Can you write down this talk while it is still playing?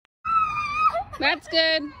That's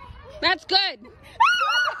good. That's good.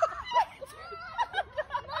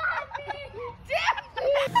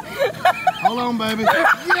 Hold on, baby.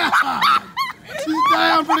 Yeah! She's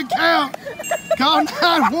down for the count. Call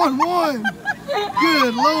 911.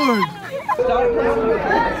 Good Lord.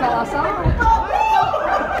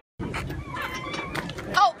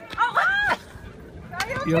 Oh.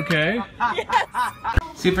 You okay? Yes.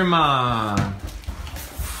 Supermom.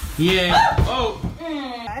 Yeah. Oh.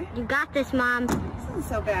 You got this, Mom. This isn't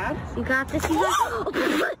so bad. You got this. You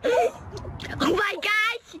got Oh my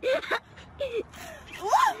gosh!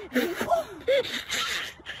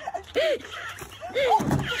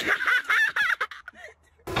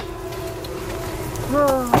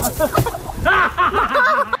 I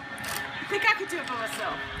think I could do it by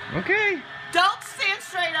myself. Okay. Don't stand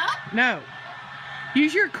straight up. No.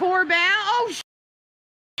 Use your core bow. Oh,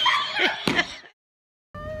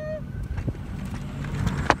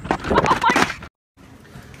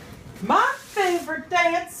 My favorite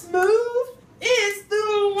dance move is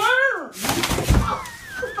the worm.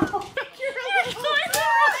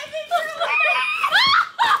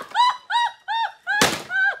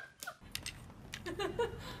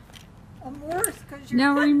 I'm worse because you're.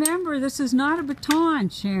 Now remember, this is not a baton,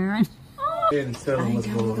 Sharon. And tell them what's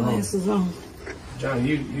going on. Johnny,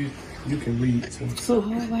 you can read too.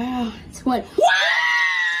 Oh wow. It's what?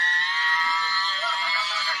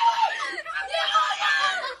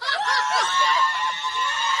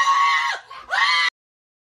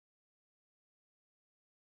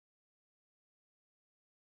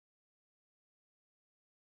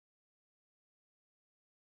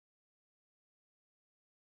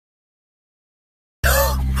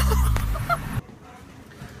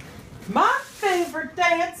 My favorite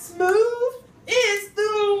dance move is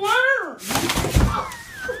the worm.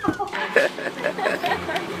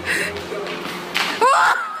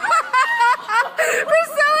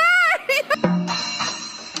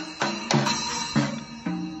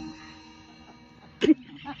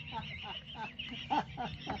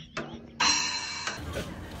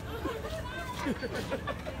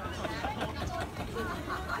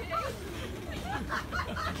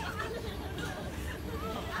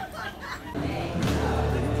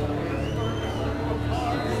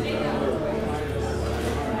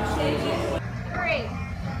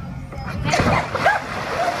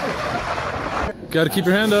 gotta keep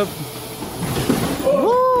your hand up.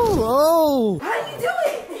 Oh! How do you do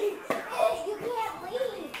it? You can't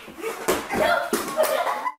leave.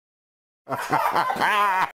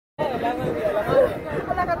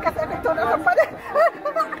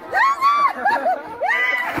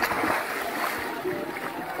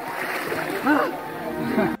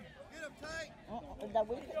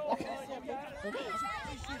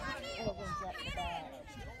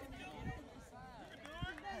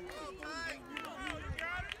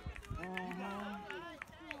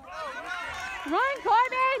 Run,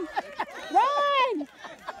 Corbin! Run!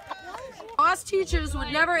 Us teachers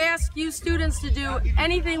would never ask you students to do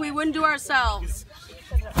anything we wouldn't do ourselves.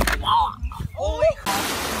 Oh,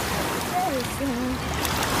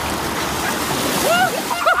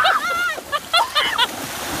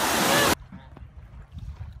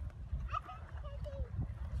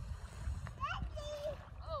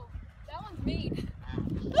 that one's mean.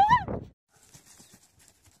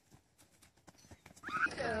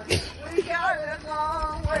 We got a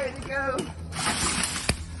long way to go.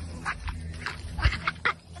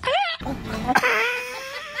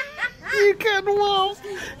 You couldn't walk.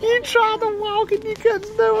 You tried to walk and you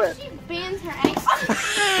couldn't do it. She bends her ankle.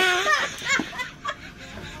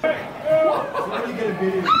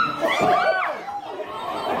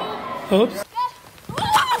 Oops.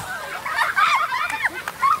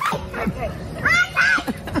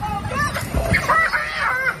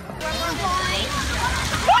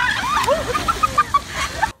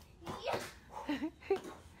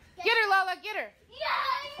 Get her, Lola, get her.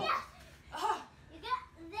 Yeah. You get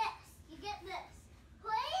this. You get this.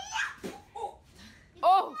 Please.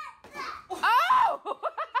 Oh! Oh!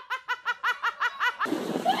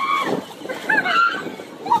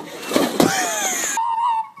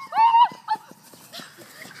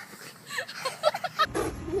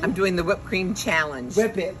 I'm doing the whipped cream challenge.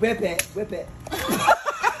 Whip it, whip it, whip it.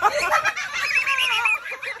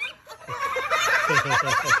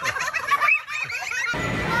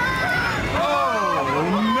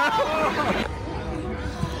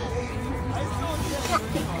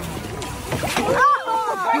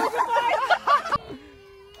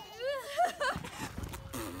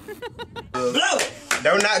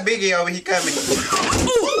 Don't knock Biggie over, he coming.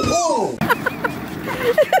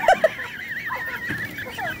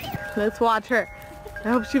 Let's watch her. I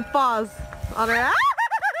hope she falls. On her. 1,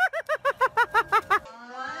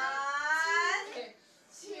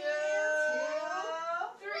 2,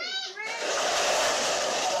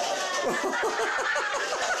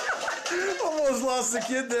 3. Almost lost the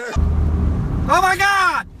kid there. Oh my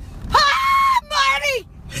God! Ah, Marty!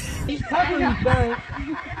 He's covering his bank.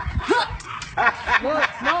 Look,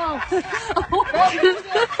 Mom.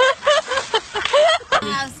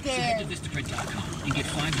 I'm scared. Vistaprint.com and get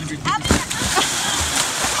 500.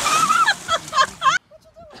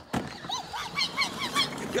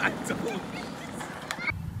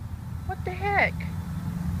 What the heck?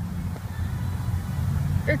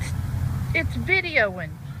 It's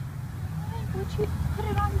videoing. Why would you put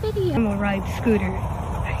it on video? I'm gonna ride scooter.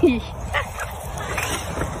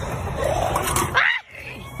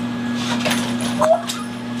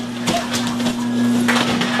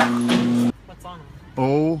 What's on him?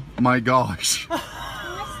 Oh my gosh.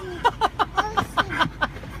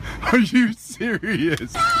 Are you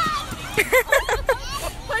serious?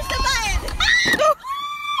 Push the button.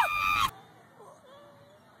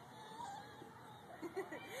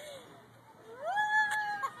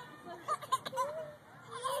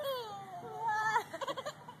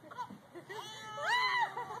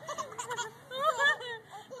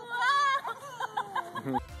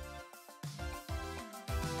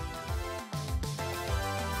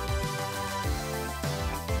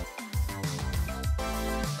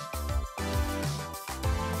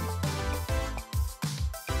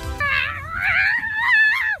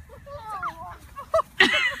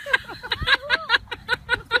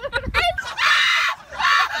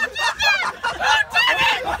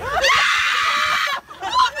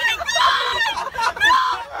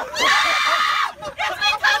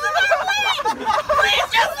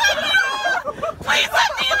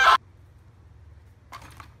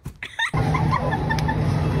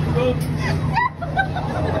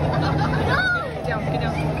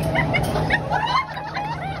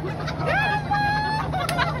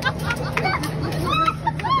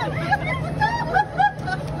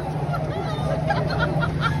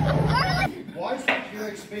 Why is that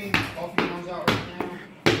QX being off your nose out right now?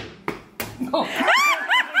 No.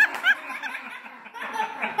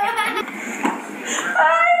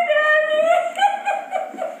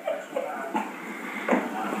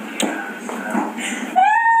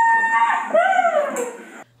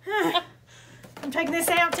 I'm taking this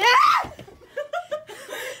out.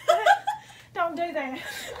 Don't do that.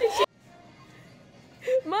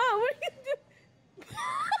 Mom, what are you doing?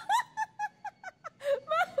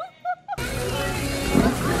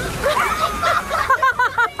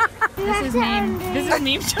 This is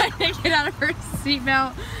me trying to get out of her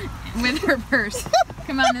seatbelt with her purse.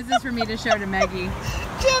 Come on, this is for me to show to Maggie.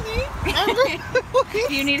 Jenny,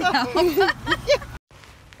 Do you need help?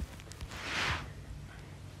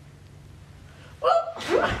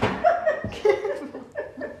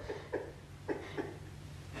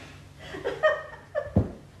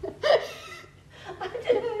 I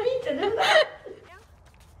didn't mean to do that.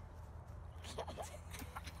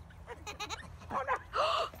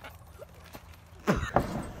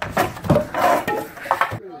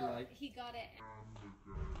 He got it.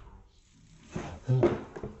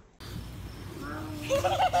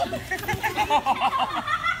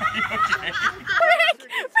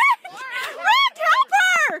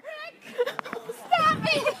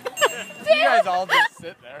 You guys all just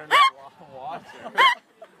sit there and watch her.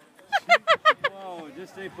 Whoa,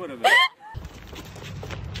 just stay put a bit.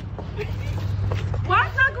 Why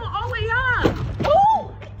is that going all the way up?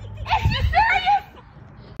 Oh! Is she serious?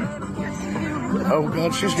 Oh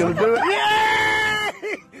God, she's gonna do it.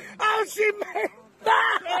 Yay! Oh, she made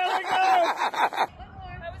that! There we go!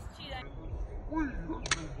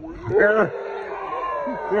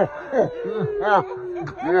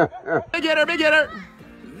 Big hitter, big hitter.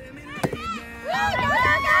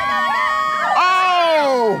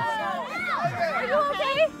 Oh! Are you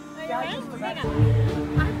okay?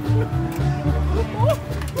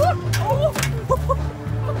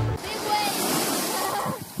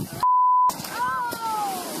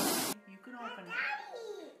 You can open it.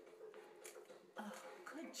 Oh,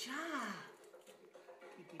 good job.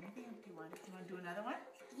 You give me the empty one. You want to do another one?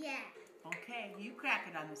 Yeah. Okay, you crack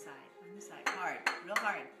it on the side. On the side. Hard. Real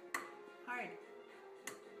hard. Hard.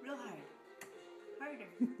 Real hard. Harder.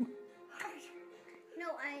 Harder.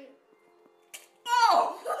 No, I.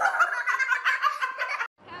 Oh!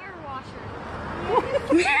 Power washer.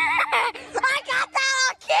 I got that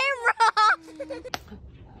on camera!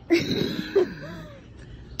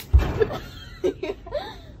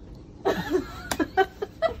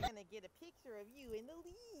 I'm gonna get a picture of you in the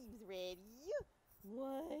leaves. Ready? 1,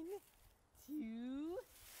 2,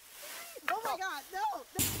 3. Oh my my God, no.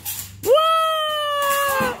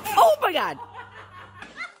 Whoa! Oh my God.